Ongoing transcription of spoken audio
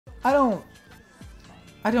I don't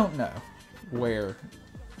know where.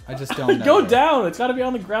 I just don't know. Go where. down! It's gotta be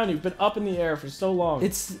on the ground. You've been up in the air for so long.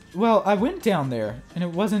 Well, I went down there, and it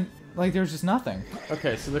wasn't, like, there was just nothing.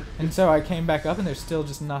 Okay, so And so I came back up, and there's still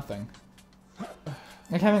just nothing.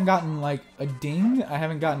 I haven't gotten, like, a ding. I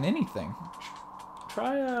haven't gotten anything.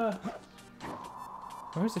 try,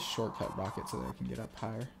 Where's the shortcut rocket so that I can get up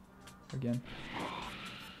higher again?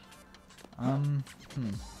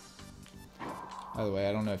 By the way,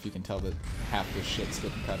 I don't know if you can tell that half this shit's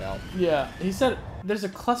getting cut out. Yeah, he said there's a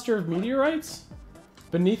cluster of meteorites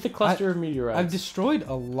beneath the cluster of meteorites. I've destroyed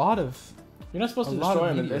a lot of... You're not supposed to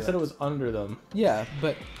destroy them. They said it was under them. Yeah,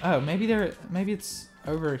 but... Oh, maybe it's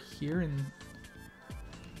over here in...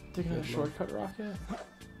 Taking a shortcut rocket?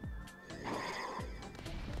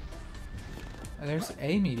 There's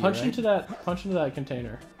a meteorite. Punch into that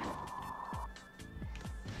container.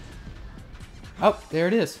 Oh, there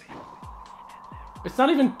it is. It's not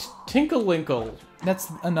even Tinkle-Linkle.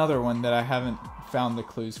 That's another one that I haven't found the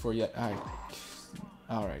clues for yet.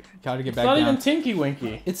 Alright, gotta get back down. It's not even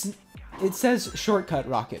Tinky-Winky. It says shortcut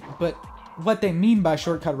rocket, but what they mean by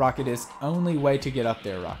shortcut rocket is only way to get up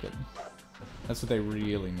there rocket. That's what they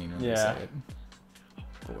really mean when they say it.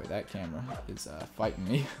 Boy, that camera is fighting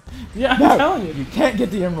me. Yeah, I'm telling you. You can't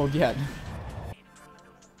get the emerald yet.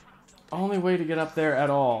 Only way to get up there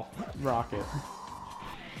at all. Rocket.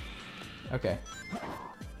 Okay.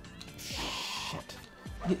 Shit.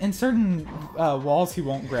 In certain walls, he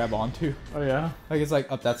won't grab onto. Oh yeah. Like it's like,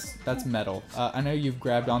 oh, that's metal. I know you've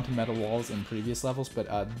grabbed onto metal walls in previous levels, but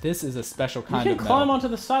this is a special kind of metal. You can climb onto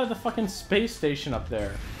the side of the fucking space station up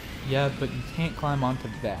there. Yeah, but you can't climb onto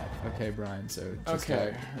that. Okay, Brian. So just,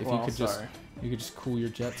 okay. If well, you could just cool your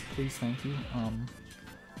jets, please. Thank you.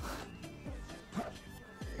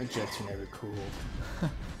 My jets are never cooled. You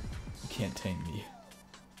can't tame me.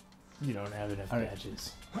 You don't have enough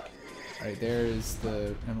badges. Alright, there's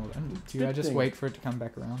the emerald. Do I just wait for it to come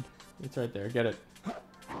back around? It's right there. Get it.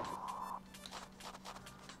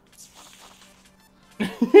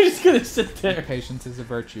 You're just gonna sit there. Patience is a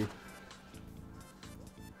virtue.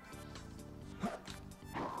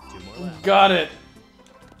 Got it.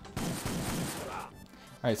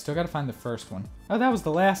 Alright, still gotta find the first one. Oh, that was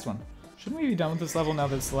the last one. Shouldn't we be done with this level now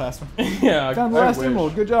that it's the last one? Yeah, found the last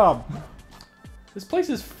emerald. Good job. This place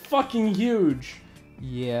is fucking huge.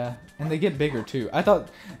 Yeah, and they get bigger too. I thought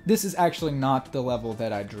this is actually not the level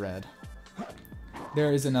that I dread.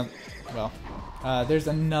 There is another, well, there's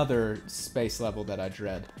another space level that I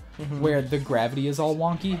dread, where the gravity is all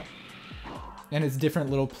wonky, and it's different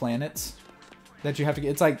little planets that you have to get.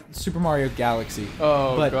 It's like Super Mario Galaxy,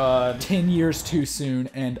 but God. 10 years too soon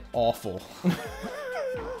and awful.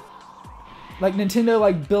 Like Nintendo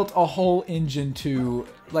like built a whole engine to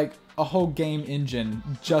like a whole game engine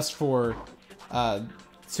just for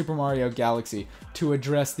Super Mario Galaxy to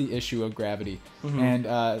address the issue of gravity,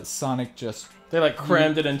 and Sonic just they like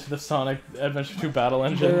crammed it into the Sonic Adventure 2 battle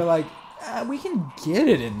engine. They're like, we can get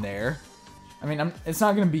it in there. I mean, it's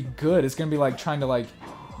not gonna be good. It's gonna be like trying to like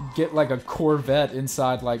get like a Corvette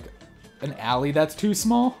inside like an alley that's too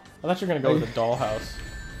small. I thought you were gonna go with a dollhouse.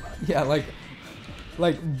 Yeah, like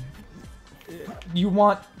you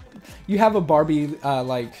have a Barbie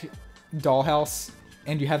like dollhouse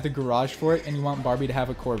and you have the garage for it and you want Barbie to have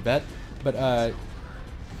a Corvette, but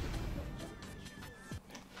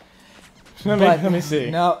let me see.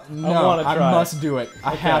 No, I must do it.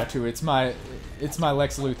 I Okay. have to. It's my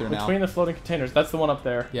Lex Luthor now. Between the floating containers. That's the one up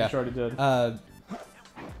there. Yeah. Which you already did.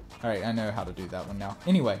 Alright, I know how to do that one now.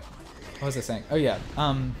 Anyway, what was I saying? Oh yeah,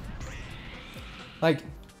 like,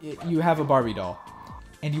 you have a Barbie doll,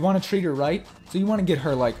 and you want to treat her right, so you want to get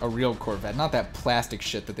her, like, a real Corvette, not that plastic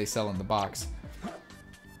shit that they sell in the box.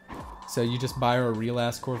 So you just buy her a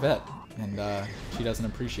real-ass Corvette, and she doesn't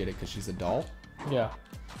appreciate it because she's a doll. Yeah.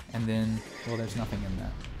 And then, well, there's nothing in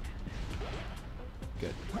that.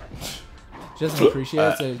 Good. She doesn't appreciate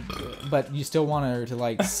it, so, but you still want her to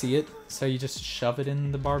like see it, so you just shove it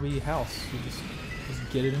in the Barbie house. You just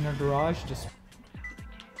get it in her garage, just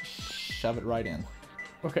shove it right in.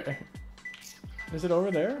 Okay. Is it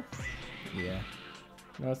over there? Yeah.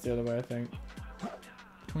 No, it's the other way, I think.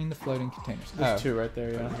 Between the floating containers. There's two right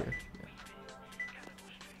there, yeah. Right here.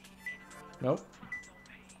 Nope.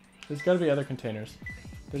 There's got to be other containers.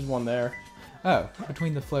 There's one there. Oh,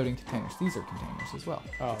 between the floating containers. These are containers as well.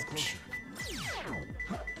 Oh, cool.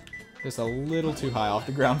 Just a little too high off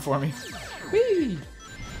the ground for me. Whee!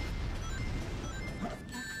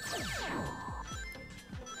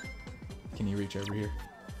 Can you reach over here?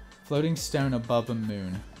 Floating stone above a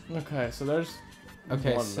moon. Okay, so there's.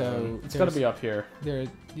 Okay, one so moon. It's got to be up here. There,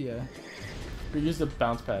 yeah. We use the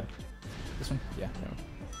bounce pad. This one? Yeah. No.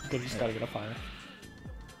 Okay, just gotta get up higher.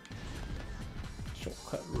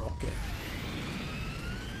 Shortcut rocket.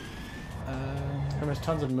 And there's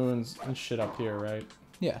tons of moons and shit up here, right?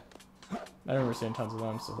 Yeah. I remember seeing tons of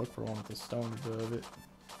them, so look for one with a stone above it.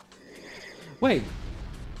 Wait.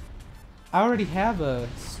 I already have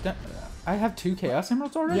I have 2 Chaos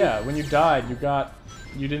Emeralds already? Yeah, when you died,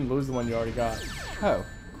 you didn't lose the one you already got. Oh,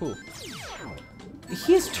 cool.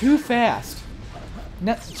 He's too fast.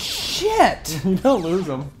 No, shit! You don't lose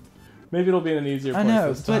them. Maybe it'll be in an easier place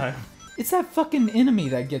this time. It's that fucking enemy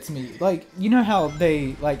that gets me. Like, you know how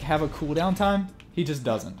they like have a cooldown time? He just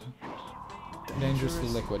doesn't. Dangerously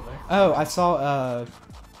liquid. Oh, I saw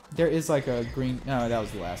there is like a green. No, that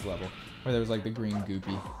was the last level where there was like the green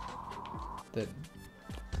goopy. That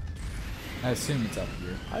I assume it's up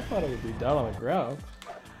here. I thought it would be down on the ground.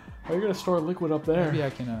 How are you gonna store liquid up there? Maybe I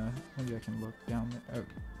can look down there. Oh.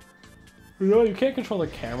 No, you can't control the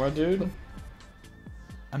camera, dude.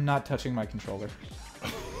 I'm not touching my controller.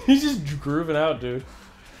 He's just grooving out, dude.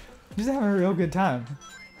 He's having a real good time.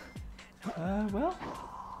 Well.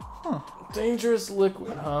 Huh. Dangerous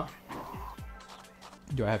liquid, huh?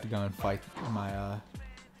 Do I have to go and fight my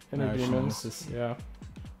Inner demons? nemesis? Yeah.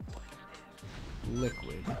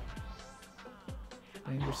 Liquid.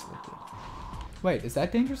 Dangerous liquid. Wait, is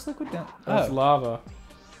that dangerous liquid down? That's Oh. lava.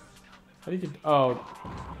 How do you get... Oh.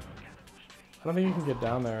 I don't think you can get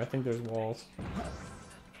down there. I think there's walls.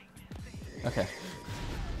 Okay.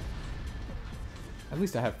 At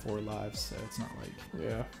least I have 4 lives, so it's not like...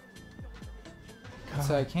 Yeah.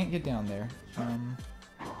 So I can't get down there.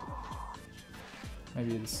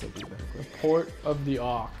 Maybe this will be better. Port of the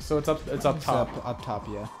Auk. So it's up top. Up top,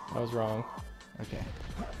 yeah. I was wrong. Okay.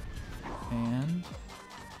 And...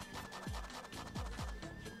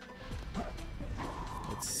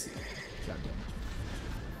 let's see. God damn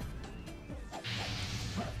it.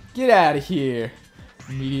 Get out of here!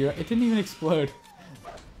 Meteor. It didn't even explode.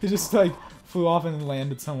 It just like flew off and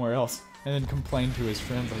landed somewhere else. And then complained to his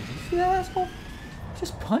friends like, "You see that asshole?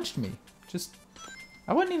 Just punched me.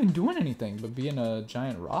 I wasn't even doing anything but being a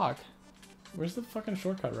giant rock." Where's the fucking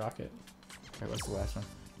shortcut rocket? Okay, what's the last one?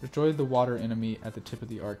 Destroy the water enemy at the tip of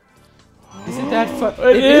the arc. Isn't that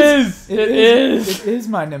It is! It is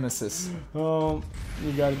my nemesis. Oh,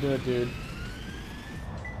 you gotta do it, dude.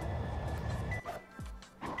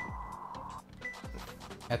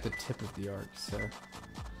 At the tip of the arc, so.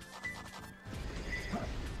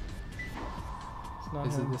 It's not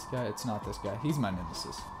Is him. it this guy? It's not this guy. He's my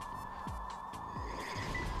nemesis.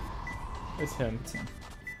 It's him. It's him.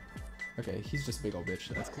 Okay, he's just a big old bitch.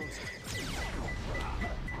 That's close.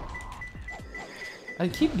 I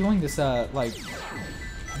keep doing this, like,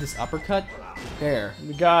 this uppercut. There.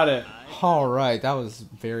 You got it. Alright, that was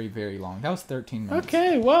very, very long. That was 13 minutes.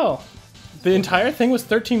 Okay, well. The entire thing was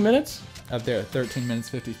 13 minutes? Up there, 13 minutes,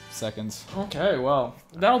 50 seconds. Okay, well.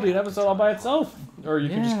 That'll be an episode all by itself. Or you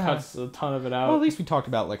can just Yeah. cut a ton of it out. Well, at least we talked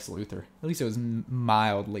about Lex Luthor. At least it was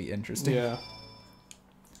mildly interesting. Yeah.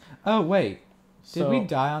 Oh, wait. Did So- we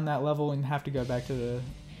die on that level and have to go back to the...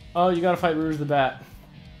 Oh, you gotta fight Rouge the Bat.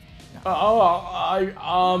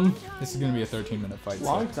 No. This is gonna be a 13-minute fight. so-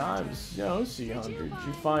 Long times. Yo, C100. Did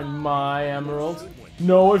you find my emeralds?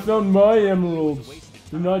 No, I found my emeralds.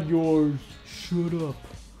 They're not yours. Shut up.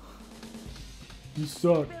 You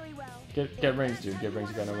suck. Get rings, dude. Get rings.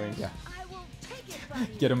 You got no rings. Yeah.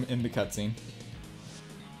 Get him in the cutscene.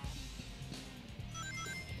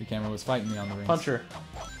 The camera was fighting me on the rings. Punch her.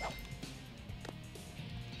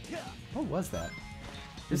 What was that? You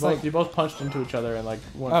It's both, like... you both punched into each other and like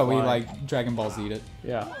went Oh, we flying. like Dragon Ball Z'd it.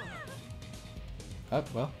 Yeah. Oh,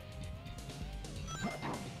 well.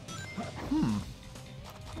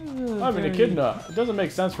 I mean, Echidna. It doesn't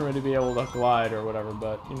make sense for me to be able to glide or whatever,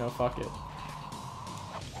 but, you know, fuck it.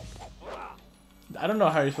 I don't know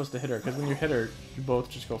how you're supposed to hit her, because when you hit her, you both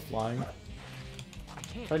just go flying.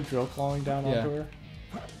 Try drill clawing down Yeah. onto her.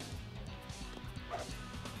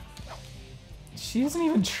 She isn't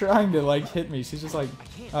even trying to, like, hit me. She's just like...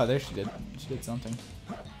 Oh, there she did. She did something.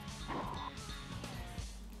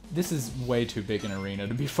 This is way too big an arena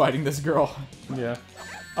to be fighting this girl. Yeah.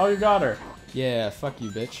 Oh, you got her. Yeah, fuck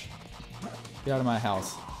you, bitch. Get out of my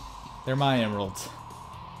house. They're my emeralds.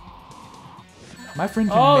 My friend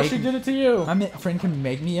can Oh, make... she did it to you. My friend can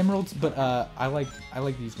make me emeralds, but I like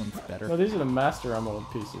these ones better. No, these are the Master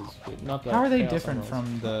Emerald pieces, not the How are they Chaos different Emeralds.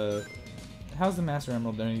 from the... How's the Master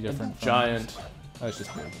Emerald any different from... Giant Oh, it's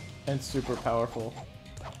just big. and super powerful.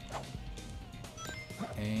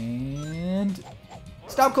 And...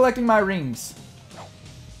 Stop collecting my rings!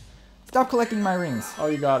 Stop collecting my rings! Oh,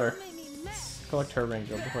 you got her. Collect her rings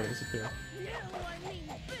before they disappear.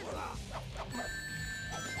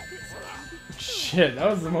 shit. That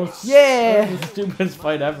was the most... Yeah! That was the stupidest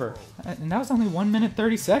fight ever. And that was only 1 minute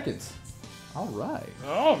 30 seconds. All right.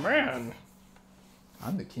 Oh, man.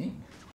 I'm the king.